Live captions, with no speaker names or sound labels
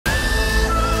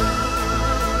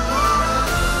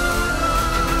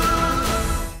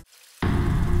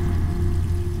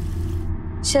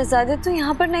शहजादे तो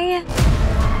यहाँ पर नहीं है।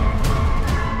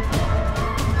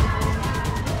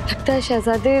 लगता है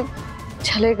शहजादे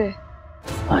चले गए।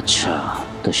 अच्छा,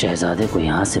 तो शहजादे को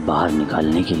यहाँ से बाहर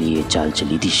निकालने के लिए चाल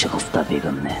चली थी शगुफ्ता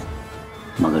बेगम ने।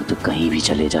 मगर तू कहीं भी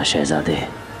चले जा शहजादे,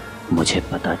 मुझे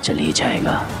पता चल ही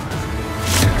जाएगा।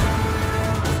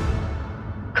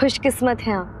 खुशकिस्मत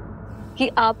हैं आप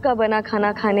कि आपका बना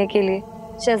खाना खाने के लिए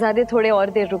शहजादे थोड़े और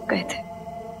देर रुक गए थे,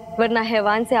 वरना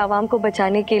हैवान से आवाम को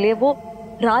बचाने के लिए वो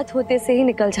रात होते से ही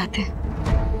निकल जाते।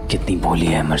 कितनी भोली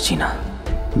है मर्जीना,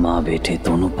 माँ बेटे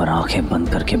दोनों पर आंखें बंद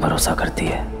करके भरोसा करती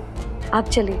है। आप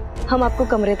चलिए, हम आपको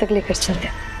कमरे तक लेकर चलते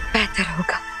हैं, बेहतर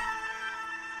होगा।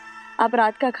 आप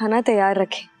रात का खाना तैयार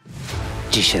रखें।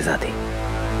 जी शहजादी।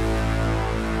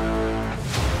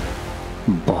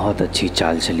 बहुत अच्छी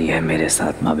चाल चली है मेरे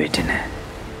साथ माँ बेटे ने,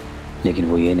 लेकिन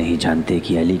वो ये नहीं जानते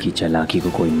कि अली की चालाकी को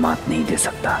कोई मात नहीं दे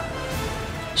सकता।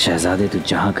 शहजादे तू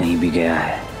जहां कहीं भी गया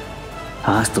है,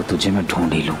 आज तो तुझे मैं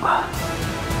ढूंढ ही लूंगा।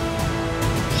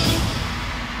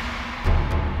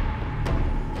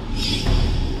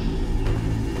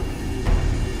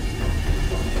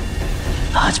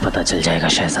 आज पता चल जाएगा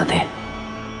शहजादे,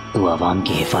 तू आवाम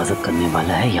की हिफाजत करने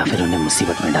वाला है या फिर उन्हें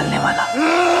मुसीबत में डालने वाला।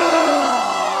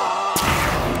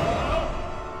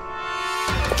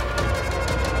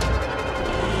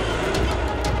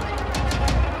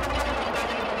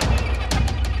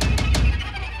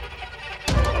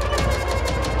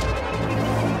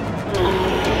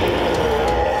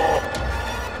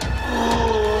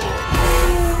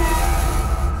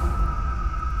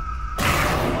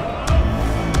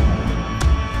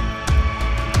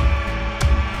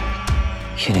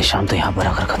 ये निशान तो यहां पर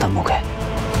आकर खत्म हो गए।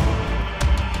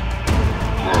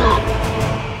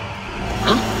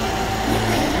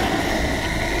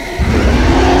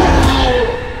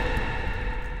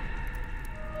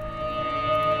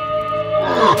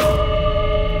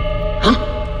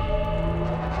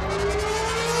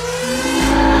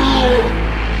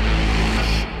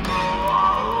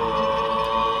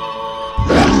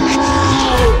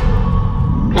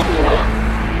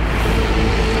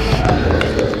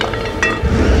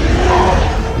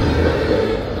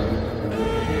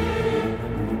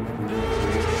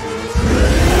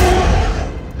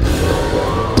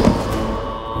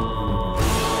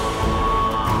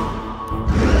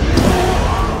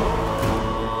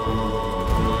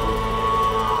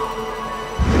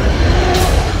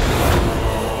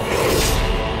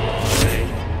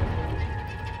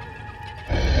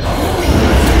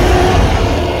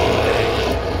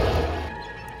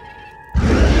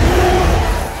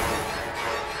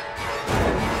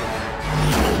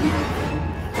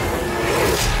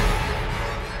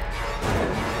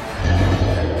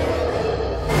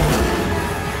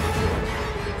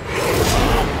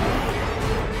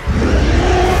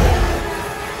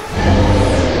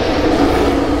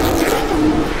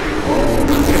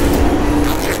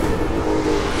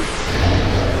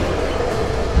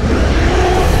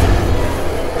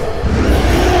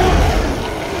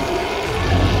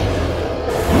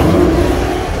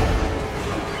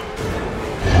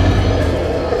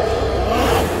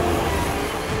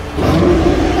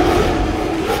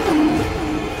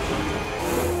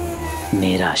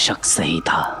 मेरा शक सही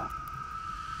था,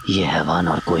 ये हैवान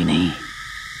और कोई नहीं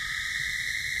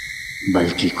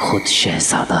बल्कि खुद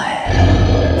शहजादा है।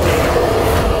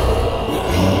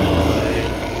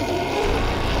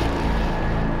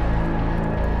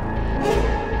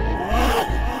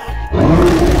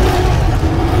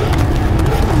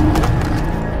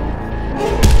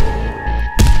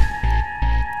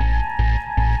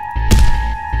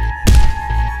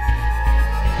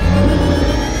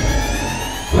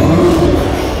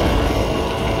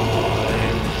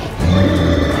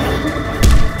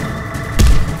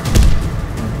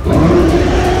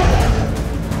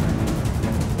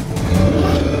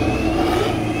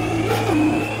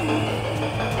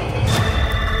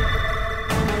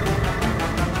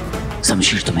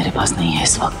 शमशीर तो मेरे पास नहीं है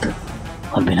इस वक्त,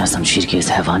 और बिना शमशीर के इस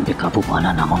हैवान पे काबू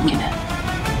पाना नामुमकिन है।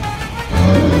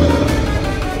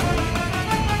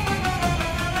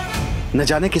 न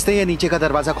जाने किसने ये नीचे का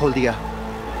दरवाजा खोल दिया।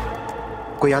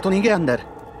 कोई आ तो नहीं गया अंदर?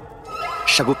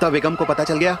 शगुफ्ता बेगम को पता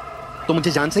चल गया तो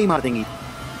मुझे जान से ही मार देंगी।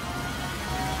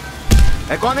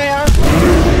 कौन है यहाँ?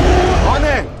 कौन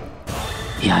है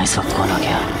यहाँ? इस वक्त कौन आ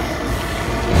गया?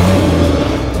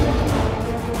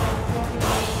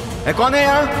 कौन है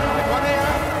यहाँ?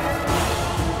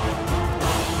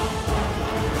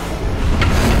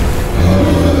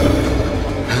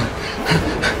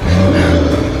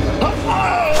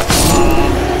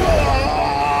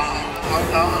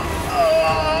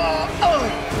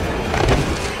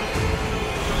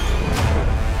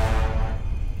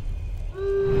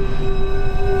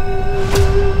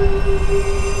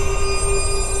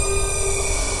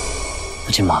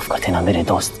 मुझे माफ कर देना मेरे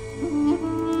दोस्त,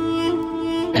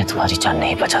 मैं तुम्हारी जान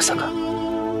नहीं बचा सका।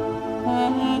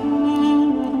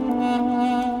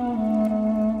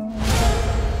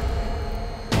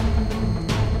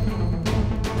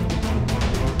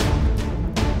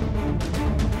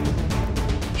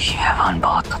 ये हैवान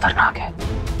बहुत खतरनाक है,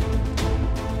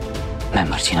 मैं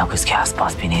मर्जीना को इसके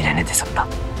आसपास भी नहीं रहने दे सकता।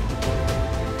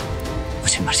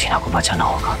 मुझे मर्जीना को बचाना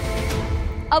होगा।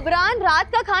 अबरान,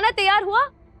 रात का खाना तैयार हुआ?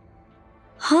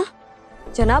 हाँ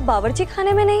जनाब, बावर्ची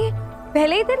खाने में नहीं है।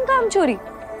 पहले ही दिन काम चोरी।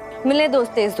 मिलने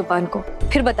दोस्ते इस दुकान को,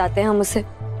 फिर बताते हैं हम उसे।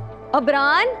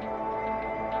 अबरान,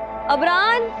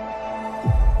 अबरान,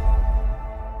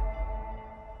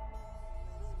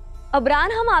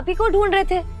 अबरान, हम आप ही को ढूंढ रहे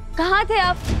थे, कहाँ थे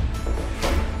आप?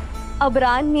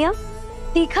 अबरान मियां,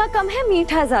 तीखा कम है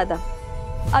मीठा ज्यादा।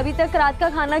 अभी तक रात का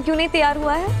खाना क्यों नहीं तैयार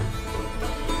हुआ है?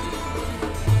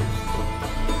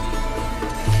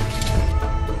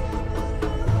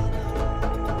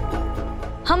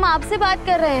 हम आपसे बात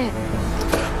कर रहे हैं।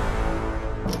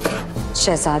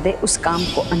 शहजादे, उस काम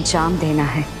को अंजाम देना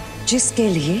है जिसके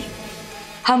लिए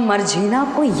हम मर्जीना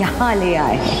को यहाँ ले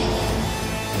आए हैं।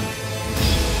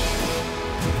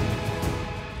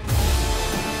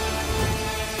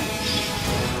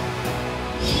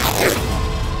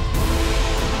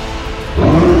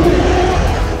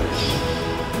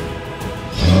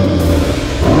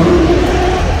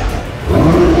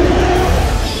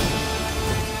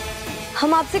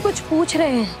 हम आपसे कुछ पूछ रहे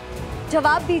हैं,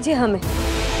 जवाब दीजिए हमें।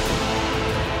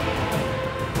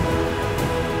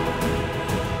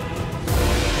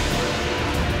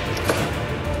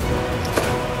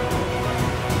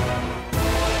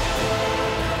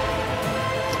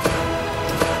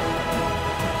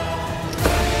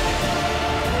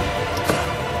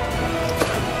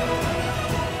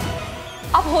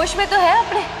 आप होश में तो है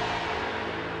अपने?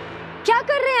 क्या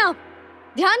कर रहे हैं आप?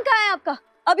 ध्यान कहाँ है आपका?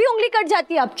 अभी उंगली कट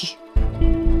जाती है आपकी।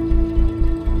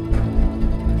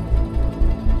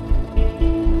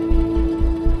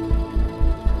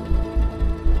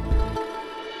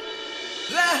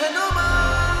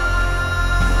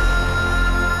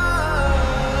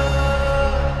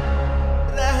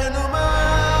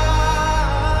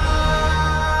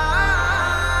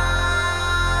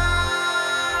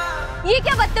 ये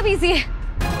क्या बदतमीजी है?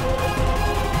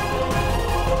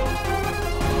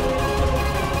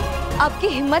 आपकी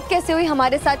हिम्मत कैसे हुई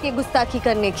हमारे साथ ये गुस्ताखी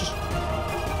करने की?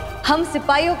 हम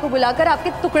सिपाहियों को बुलाकर आपके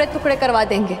टुकड़े टुकड़े करवा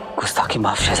देंगे। गुस्ताखी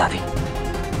माफ शहजादी,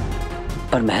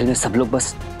 पर महल में सब लोग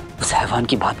बस उस हैवान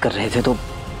की बात कर रहे थे तो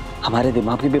हमारे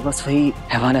दिमाग में भी बस वही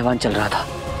हैवान हैवान चल रहा था।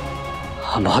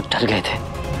 हम बहुत डर गए थे,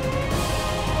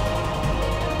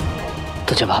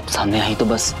 तो जब आप सामने आई तो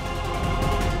बस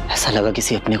ऐसा लगा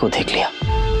किसी अपने को देख लिया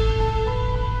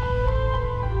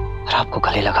और आपको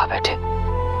गले लगा बैठे।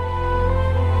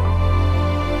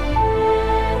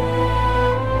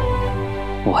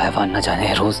 वो हैवान न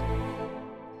जाने रोज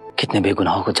कितने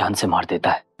बेगुनाहों को जान से मार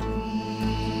देता है।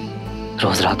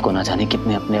 रोज रात को न जाने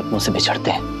कितने अपने अपनों से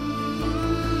बिछड़ते हैं।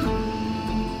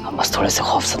 हम बस थोड़े से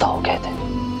खौफज़दा हो गए थे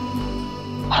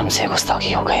और हमसे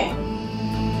गुस्ताखी हो गई।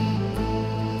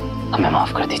 हमें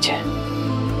माफ कर दीजिए।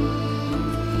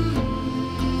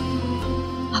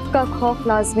 आपका खौफ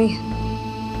लाजमी है।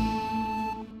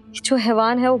 जो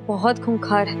हैवान है वो बहुत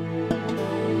खूंखार है,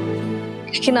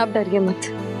 लेकिन आप डरिए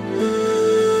मत।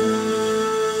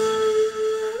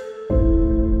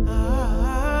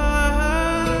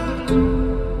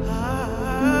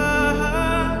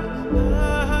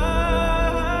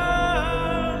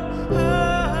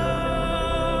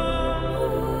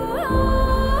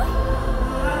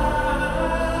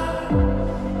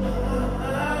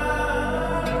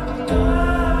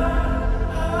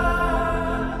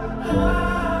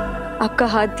 आपका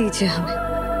हाथ दीजिए हमें।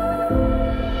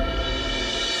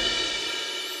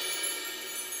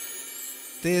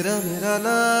 तेरा मेरा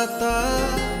नाता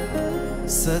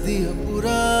सदियों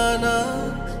पुराना,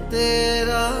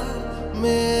 तेरा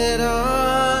मेरा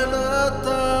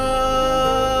नाता,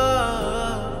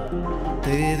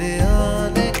 तेरे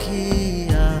आने की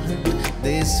आहट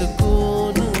दे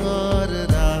सुकून और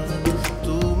राहत।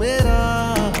 तू मेरा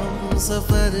हम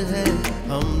सफर है,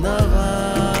 हम नवा।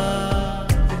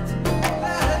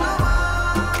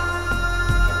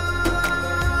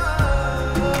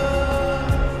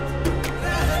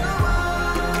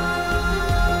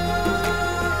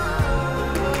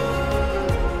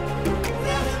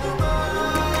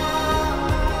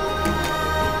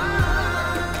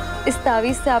 इस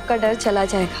तावीज से आपका डर चला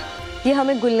जाएगा। ये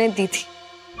हमें गुल ने दी थी,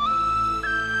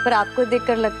 पर आपको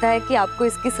देखकर लगता है कि आपको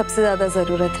इसकी सबसे ज्यादा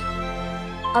जरूरत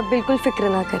है। आप बिल्कुल फिक्र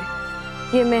ना करें,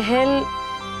 ये महल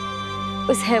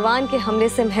उस हैवान के हमले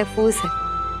से महफूज है।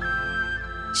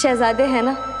 शहजादे हैं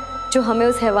ना जो हमें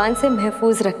उस हैवान से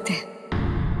महफूज रखते हैं।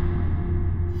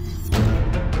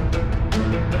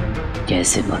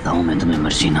 कैसे बताऊं मैं तुम्हें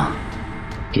मर्जीना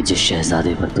कि जिस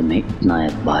शहजादे पर तुम्हें इतना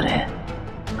एतबार है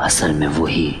असल में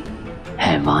वही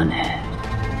हैवान है।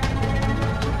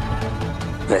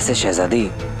 वैसे शहजादी,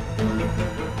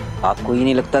 आपको ये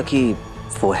नहीं लगता कि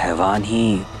वो हैवान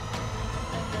ही?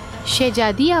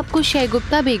 शहजादी, आपको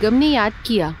शहगुफ्ता बेगम ने याद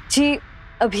किया। जी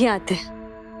अभी आते हैं,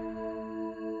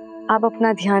 आप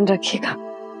अपना ध्यान रखिएगा।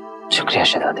 शुक्रिया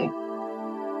शहजादी।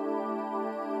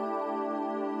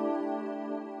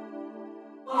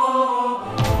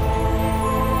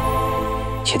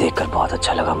 ये देखकर बहुत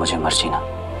अच्छा लगा मुझे मर्जीना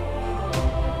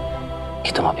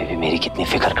कि तुम अभी भी मेरी कितनी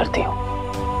फिक्र करती हो।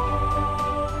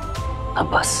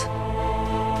 अब बस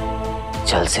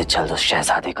जल्द से जल्द उस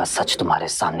शहजादे का सच तुम्हारे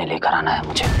सामने लेकर आना है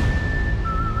मुझे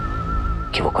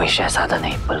कि वो कोई शहजादा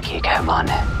नहीं बल्कि एक हैवान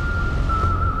है।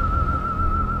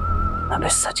 अब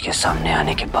इस सच के सामने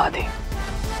आने के बाद ही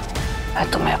मैं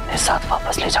तुम्हें अपने साथ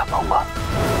वापस ले जा पाऊंगा।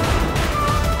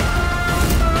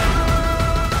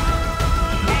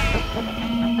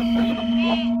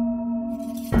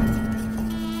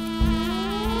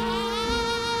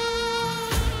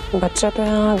 बच्चा तो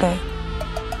यहाँ आ गए,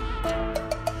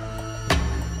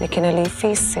 लेकिन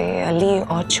अलीफी से अली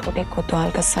और छोटे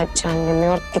कोतवाल का सच जानने में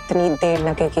और कितनी देर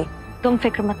लगेगी? तुम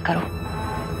फिक्र मत करो,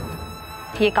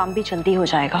 ये काम भी जल्दी हो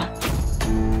जाएगा।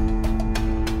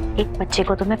 एक बच्चे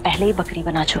को तो मैं पहले ही बकरी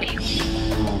बना चुकी हूँ।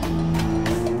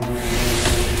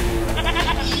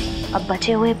 अब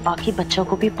बचे हुए बाकी बच्चों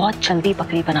को भी बहुत जल्दी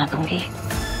बकरी बना दूंगी।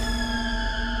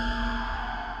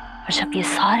 और जब ये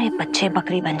सारे बच्चे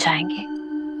बकरी बन जाएंगे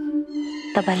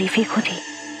तब अलीफी खुद ही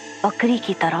बकरी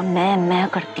की तरह मैं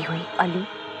करती हुई अली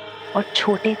और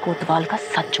छोटे कोतवाल का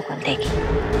सच चुकन देगी।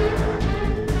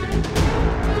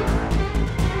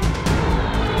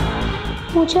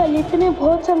 मुझे अलीफी ने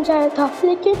बहुत समझाया था,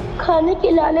 लेकिन खाने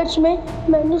के लालच में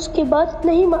मैंने उसकी बात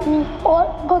नहीं मानी और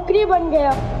बकरी बन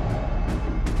गया।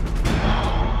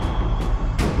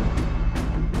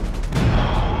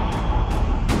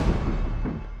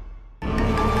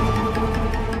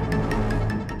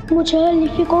 मुझे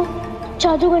अलीफी को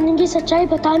जादूगरनी की सच्चाई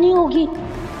बतानी होगी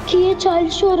कि ये चाल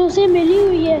चोरों से मिली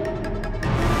हुई है।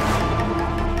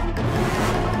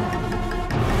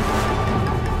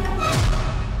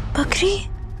 बकरी?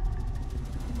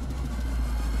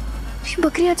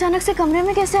 बकरी अचानक से कमरे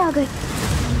में कैसे आ गई?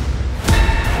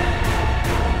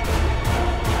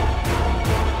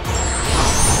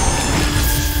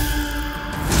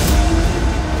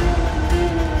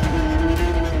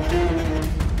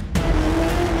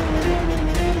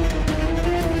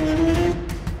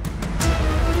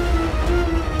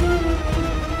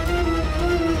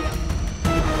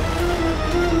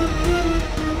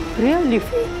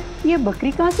 ये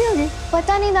बकरी कहाँ से आ गई?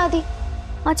 पता नहीं दादी,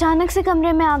 अचानक से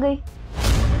कमरे में आ गई।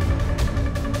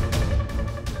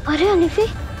 अरे अलीफी,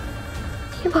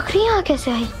 ये बकरी यहाँ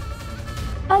कैसे आई?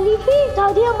 अलीफी,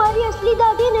 दादी हमारी असली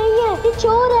दादी नहीं है, ये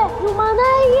चोर है, रुमाना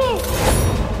है ये।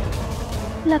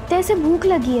 लगता है इसे भूख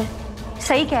लगी है।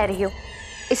 सही कह रही हो,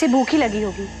 इसे भूख ही लगी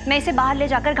होगी। मैं इसे बाहर ले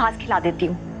जाकर घास खिला देती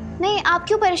हूँ। नहीं, आप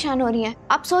क्यों परेशान हो रही हैं?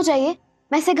 आप सो जाइए,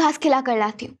 मैं इसे घास खिला कर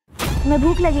लाती हूँ। मैं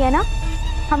भूख लगी है ना,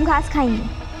 हम घास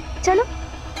खाएंगे। चलो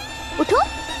उठो।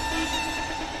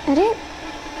 अरे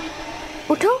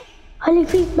उठो।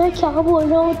 अलीफी, मैं क्या बोल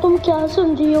रहा हूँ, तुम क्या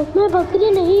सुन रही हो? मैं बकरी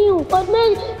नहीं हूँ और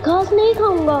मैं घास नहीं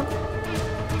खाऊंगा।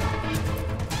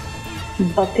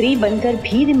 बकरी बनकर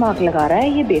भी दिमाग लगा रहा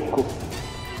है ये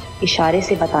बेवकूफ। इशारे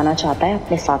से बताना चाहता है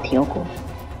अपने साथियों को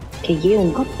कि ये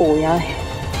उनका पोया है।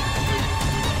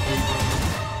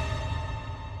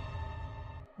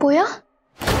 पोया?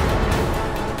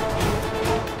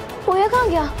 पोया कहाँ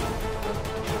गया?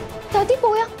 दादी,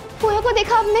 पोया को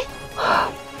देखा आपने?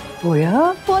 पोया?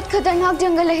 बहुत खतरनाक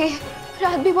जंगल है,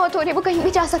 रात भी बहुत हो रही है, वो कहीं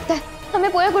भी जा सकता है।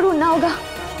 हमें पोया को ढूंढना होगा।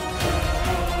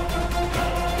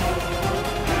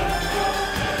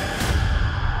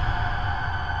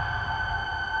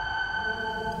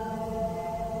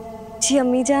 जी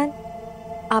अम्मी जान,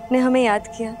 आपने हमें याद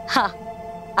किया। हाँ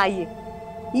आइए,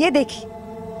 ये देखिए,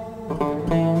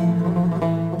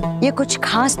 ये कुछ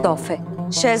खास तोहफे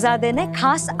शहजादे ने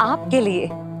खास आपके लिए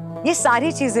ये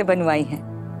सारी चीजें बनवाई हैं।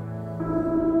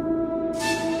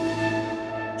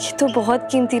 ये तो बहुत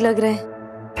कीमती लग रहे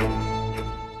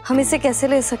हैं, हम इसे कैसे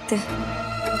ले सकते हैं?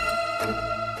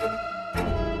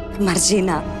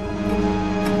 मर्जीना,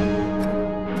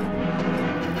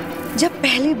 जब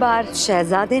पहली बार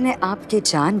शहजादे ने आपकी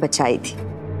जान बचाई थी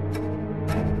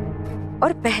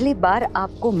और पहली बार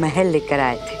आपको महल लेकर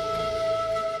आए थे,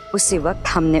 उसी वक्त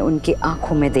हमने उनकी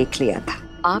आंखों में देख लिया था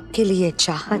आपके लिए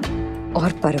चाहत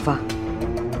और परवाह।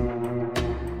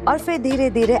 और फिर धीरे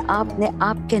धीरे आपने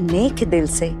आपके नेक दिल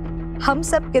से हम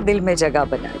सब के दिल में जगह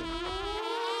बनाई।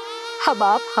 अब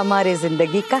आप हमारे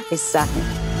जिंदगी का हिस्सा हैं।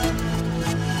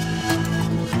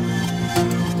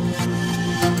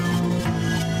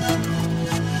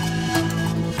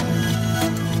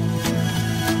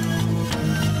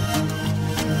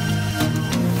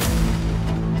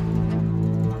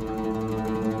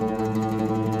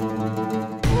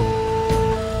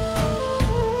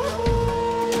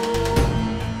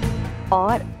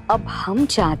 और अब हम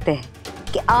चाहते हैं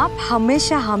कि आप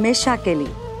हमेशा हमेशा के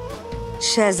लिए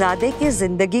शहजादे की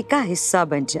जिंदगी का हिस्सा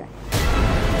बन जाए।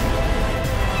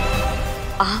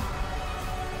 आप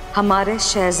हमारे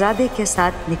शहजादे के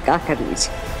साथ निकाह कर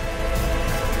लीजिए।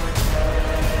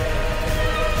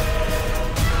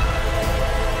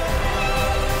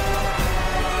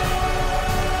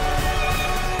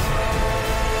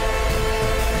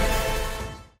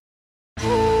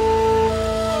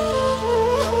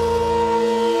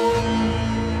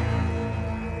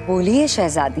 बोलिए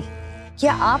शहजादी,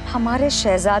 क्या आप हमारे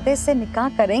शहजादे से निकाह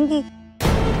करेंगी?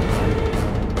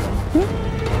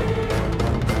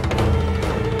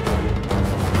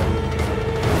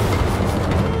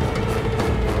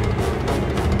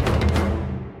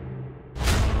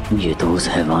 ये तो उस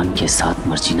हैवान के साथ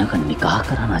मर्जीना का निकाह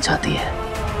कराना चाहती है।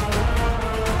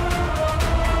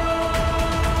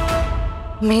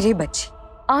 मेरी बच्ची,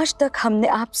 आज तक हमने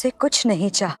आपसे कुछ नहीं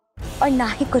चाहा और ना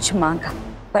ही कुछ मांगा,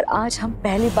 पर आज हम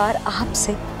पहली बार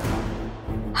आपसे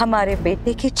हमारे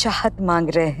बेटे की चाहत मांग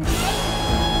रहे हैं,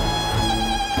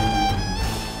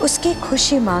 उसकी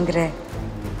खुशी मांग रहे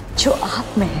हैं जो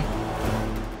आप में है।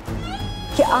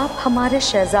 कि आप हमारे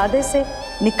शहजादे से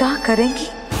निकाह करेंगी?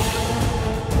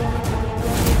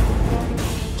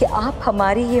 कि आप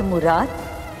हमारी ये मुराद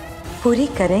पूरी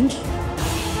करेंगी?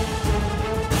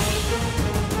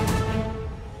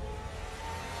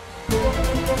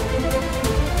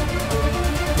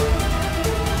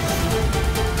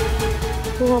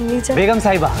 बेगम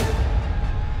साहिबा,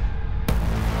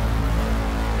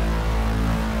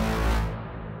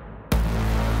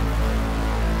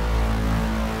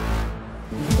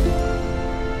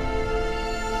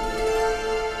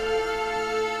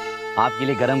 आपके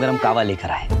लिए गरम गरम कावा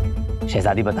लेकर आए।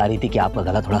 शहजादी बता रही थी कि आपका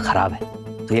गला थोड़ा खराब है,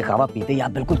 तो ये कावा पीते ही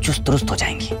आप बिल्कुल चुस्त दुरुस्त हो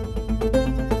जाएंगी।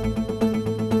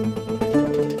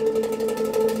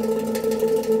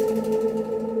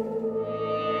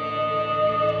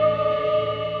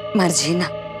 मर्जीना,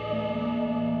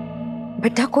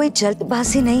 बेटा कोई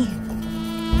जल्दबाजी नहीं है,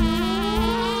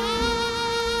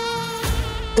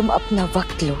 तुम अपना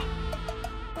वक्त लो,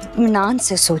 इत्मीनान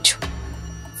से सोचो,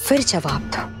 फिर जवाब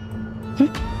दो।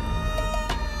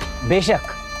 बेशक,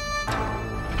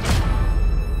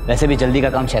 वैसे भी जल्दी का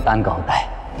काम शैतान का होता है,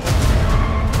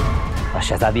 और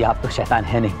शहजादी आप तो शैतान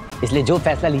है नहीं, इसलिए जो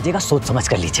फैसला लीजिएगा सोच समझ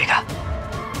कर लीजिएगा।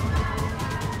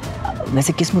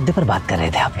 वैसे किस मुद्दे पर बात कर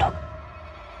रहे थे आप लोग?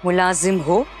 मुलाजिम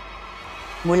हो,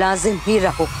 मुलाजिम ही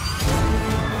रहो।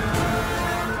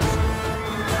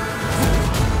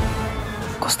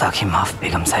 गुस्ताखी माफ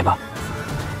बेगम साहिबा।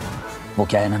 वो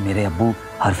क्या है ना, मेरे अब्बू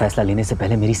हर फैसला लेने से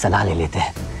पहले मेरी सलाह ले लेते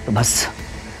हैं, तो बस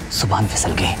जुबान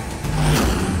फिसल गई।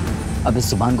 अब इस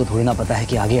जुबान को थोड़ी ना पता है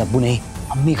कि आगे अब्बू नहीं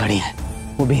अम्मी खड़ी हैं,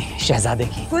 वो भी शहजादे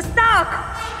की। गुस्ताख!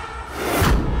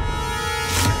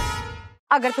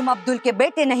 अगर तुम अब्दुल के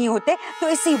बेटे नहीं होते तो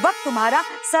इसी वक्त तुम्हारा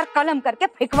सर कलम करके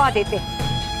फेंकवा देते।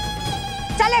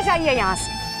 चले जाइए यहाँ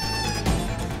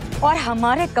से, और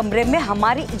हमारे कमरे में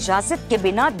हमारी इजाजत के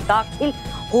बिना दाखिल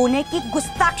होने की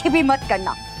गुस्ताखी भी मत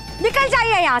करना। निकल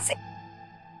जाइए यहाँ से।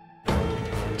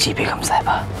 जी बेगम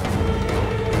साहिबा।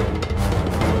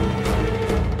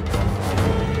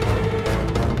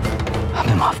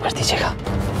 हमें माफ कर दीजिएगा।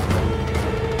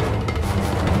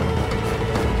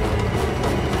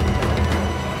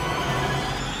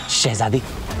 शहजादी,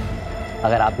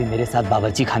 अगर आप भी मेरे साथ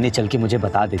बावर्ची खाने चल के मुझे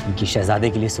बता देती कि शहजादे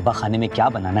के लिए सुबह खाने में क्या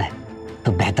बनाना है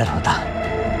तो बेहतर होता।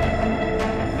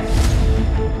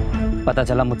 पता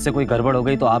चला मुझसे कोई गड़बड़ हो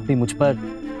गई तो आप भी मुझ पर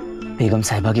बेगम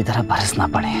साहिबा की तरह बरस ना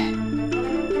पड़े।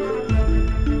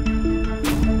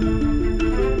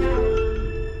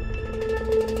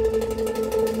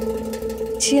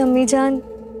 जी अम्मी जान,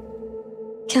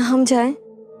 क्या हम जाएं?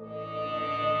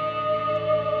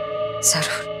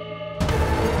 जरूर।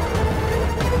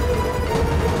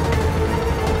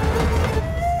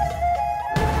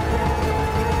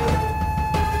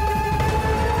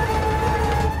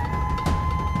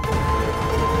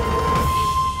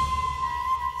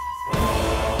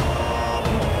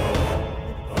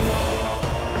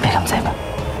 बेगम साहिबा,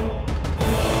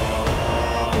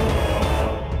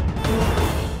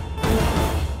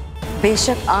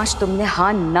 बेशक आज तुमने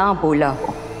हाँ ना बोला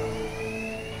हो,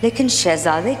 लेकिन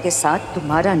शहजादे के साथ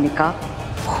तुम्हारा निकाह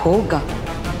होगा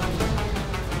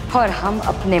और हम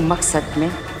अपने मकसद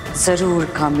में जरूर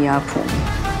कामयाब होंगे।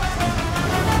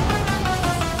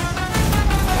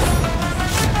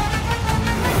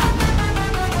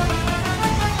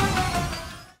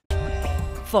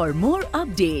 For more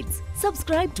updates,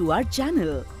 subscribe to our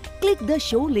channel, click the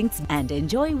show links and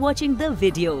enjoy watching the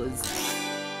videos.